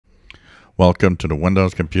Welcome to the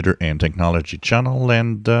Windows Computer and Technology channel,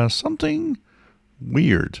 and something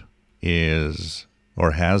weird is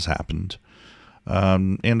or has happened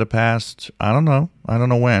in the past, I don't know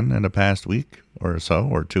when, in the past week or so,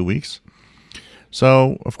 or 2 weeks.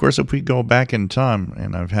 So, of course, if we go back in time,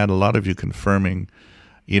 and I've had a lot of you confirming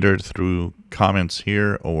either through comments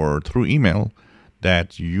here or through email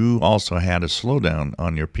that you also had a slowdown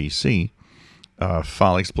on your PC,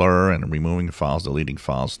 File Explorer and removing files, deleting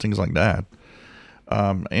files, things like that.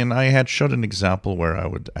 And I had showed an example where I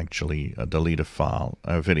would actually delete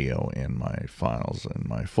a video in my files and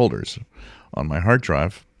my folders on my hard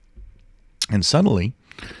drive. And suddenly,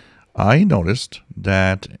 I noticed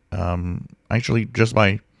that actually just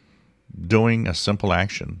by doing a simple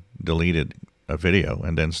action, deleted a video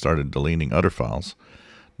and then started deleting other files,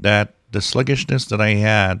 that the sluggishness that I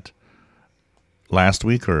had last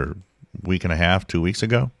week or week and a half, 2 weeks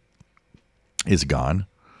ago, is gone.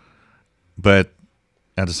 But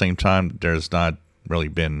at the same time, there's not really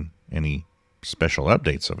been any special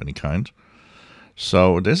updates of any kind.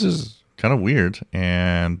 So this is kind of weird.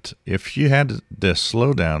 And if you had this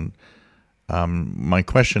slowdown, my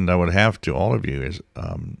question that I would have to all of you is,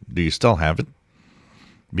 do you still have it?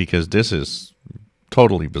 Because this is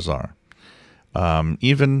totally bizarre.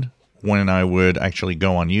 Even when I would actually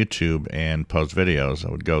go on YouTube and post videos, I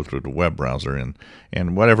would go through the web browser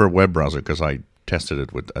and whatever web browser, because I tested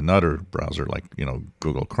it with another browser like,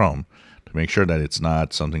 Google Chrome, to make sure that it's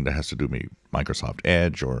not something that has to do with Microsoft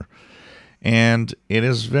Edge and it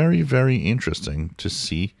is very, very interesting to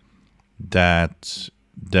see that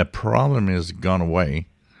the problem is gone away,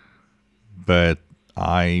 but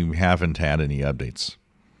I haven't had any updates.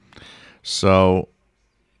 So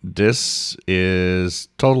this is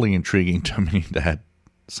totally intriguing to me that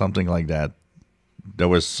something like that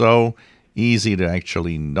was so easy to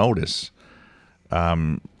actually notice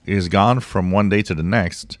is gone from one day to the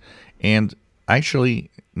next, and actually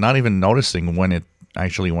not even noticing when it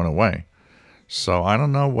actually went away. So I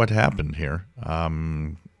don't know what happened here.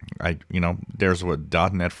 There's a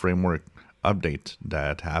 .NET framework update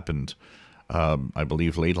that happened, I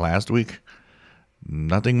believe, late last week.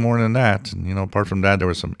 Nothing more than that. Apart from that, there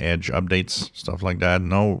were some Edge updates, stuff like that.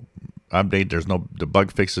 No update. The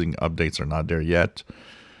bug fixing updates are not there yet.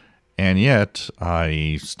 And yet,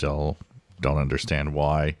 I still don't understand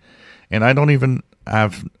why. And I've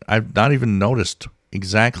not even noticed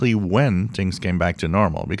exactly when things came back to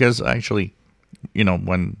normal. Because actually,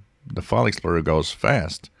 when the File Explorer goes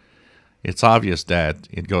fast, it's obvious that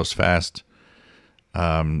it goes fast.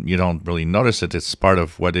 You don't really notice it. It's part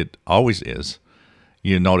of what it always is.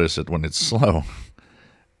 You notice it when it's slow.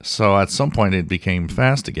 So at some point it became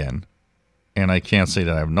fast again, and I can't say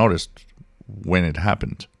that I've noticed when it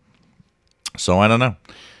happened. So I don't know.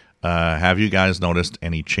 Have you guys noticed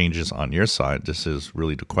any changes on your side? This is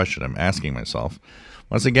really the question I'm asking myself.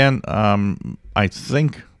 Once again, I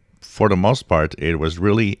think for the most part it was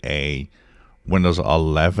really a Windows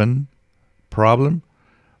 11 problem,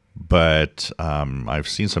 but I've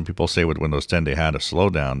seen some people say with Windows 10 they had a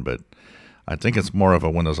slowdown, but I think it's more of a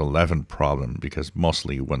Windows 11 problem because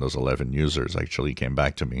mostly Windows 11 users actually came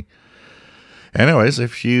back to me. Anyways,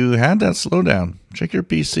 if you had that slowdown, check your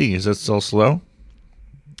PC. Is it still slow?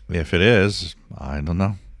 If it is, I don't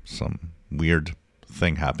know. Some weird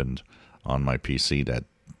thing happened on my PC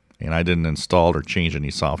and I didn't install or change any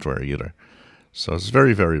software either. So it's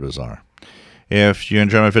very, very bizarre. If you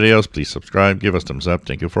enjoy my videos, please subscribe, give us a thumbs up.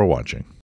 Thank you for watching.